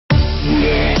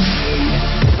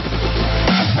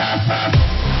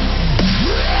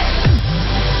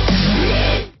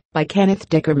by Kenneth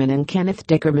Dickerman and Kenneth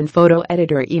Dickerman photo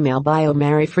editor email bio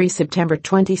Mary Frey September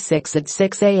 26 at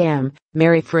 6 a.m.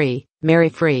 Mary Frey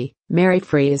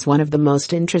is one of the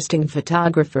most interesting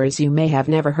photographers you may have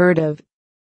never heard of.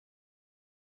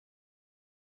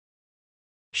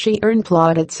 She earned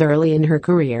plaudits early in her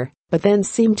career, but then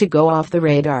seemed to go off the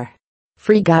radar.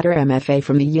 Frey got her MFA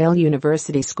from the Yale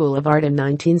University School of Art in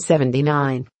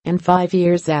 1979, and 5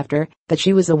 years after that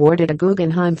she was awarded a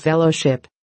Guggenheim Fellowship.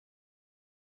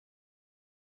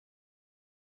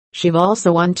 She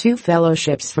also won 2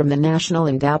 fellowships from the National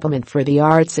Endowment for the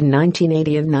Arts in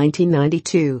 1980 and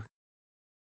 1992.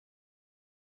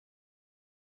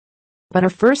 But her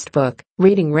first book,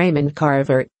 Reading Raymond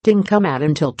Carver, didn't come out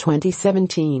until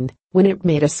 2017, when it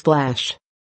made a splash.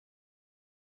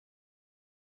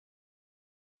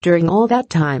 During all that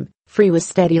time, Frey was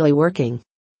steadily working.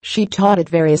 She taught at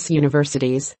various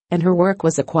universities, and her work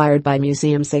was acquired by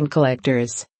museums and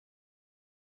collectors.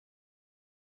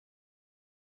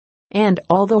 And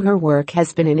although her work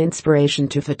has been an inspiration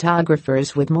to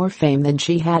photographers with more fame than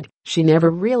she had, she never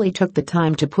really took the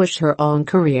time to push her own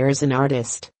career as an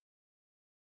artist.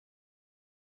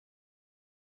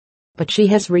 But she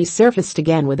has resurfaced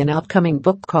again with an upcoming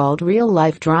book called Real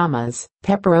Life Dramas,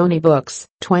 Pepperoni Books,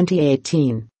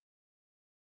 2018.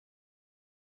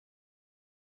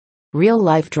 Real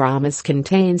Life Dramas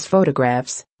contains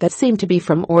photographs that seem to be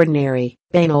from ordinary,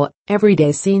 banal,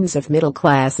 everyday scenes of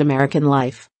middle-class American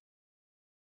life.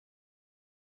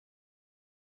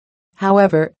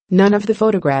 However, none of the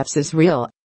photographs is real.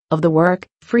 Of the work,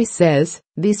 Frey says,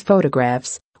 these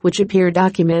photographs, which appear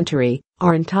documentary,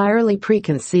 are entirely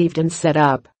preconceived and set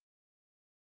up.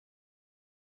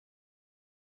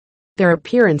 Their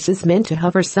appearance is meant to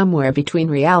hover somewhere between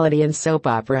reality and soap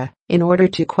opera, in order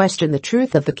to question the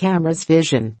truth of the camera's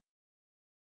vision.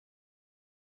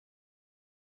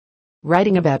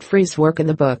 Writing about Frey's work in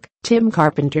the book, Tim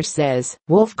Carpenter says,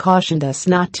 Woolf cautioned us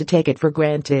not to take it for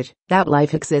granted, that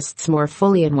life exists more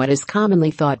fully in what is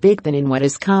commonly thought big than in what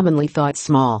is commonly thought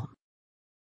small.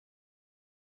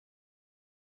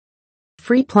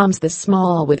 Frey plumbs the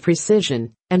small with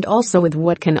precision, and also with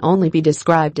what can only be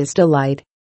described as delight.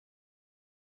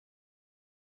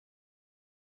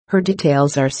 Her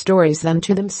details are stories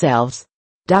unto themselves.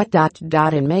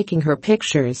 In making her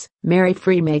pictures, Mary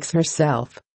Frey makes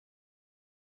herself.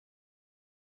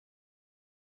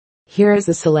 Here is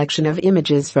a selection of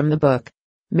images from the book.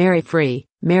 Mary Frey,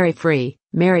 Mary Frey,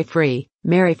 Mary Frey,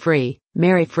 Mary Frey,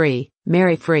 Mary Frey,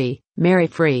 Mary Frey, Mary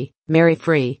Frey, Mary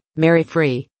Frey, Mary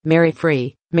Frey, Mary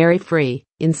Frey, Mary Frey.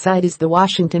 Inside is the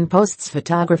Washington Post's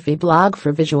photography blog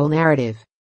for visual narrative.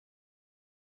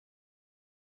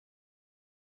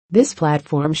 This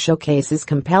platform showcases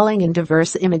compelling and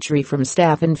diverse imagery from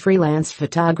staff and freelance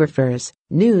photographers,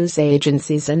 news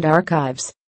agencies and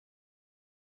archives.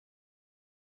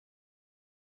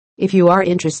 If you are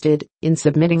interested in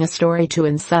submitting a story to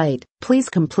Insight, please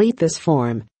complete this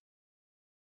form.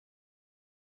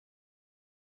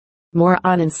 More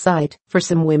on Insight. For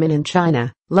some women in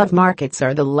China, love markets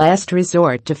are the last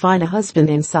resort to find a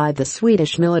husband inside the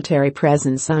Swedish military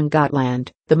presence on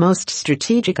Gotland, the most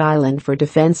strategic island for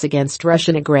defense against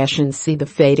Russian aggression. See the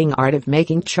fading art of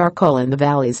making charcoal in the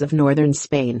valleys of northern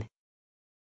Spain.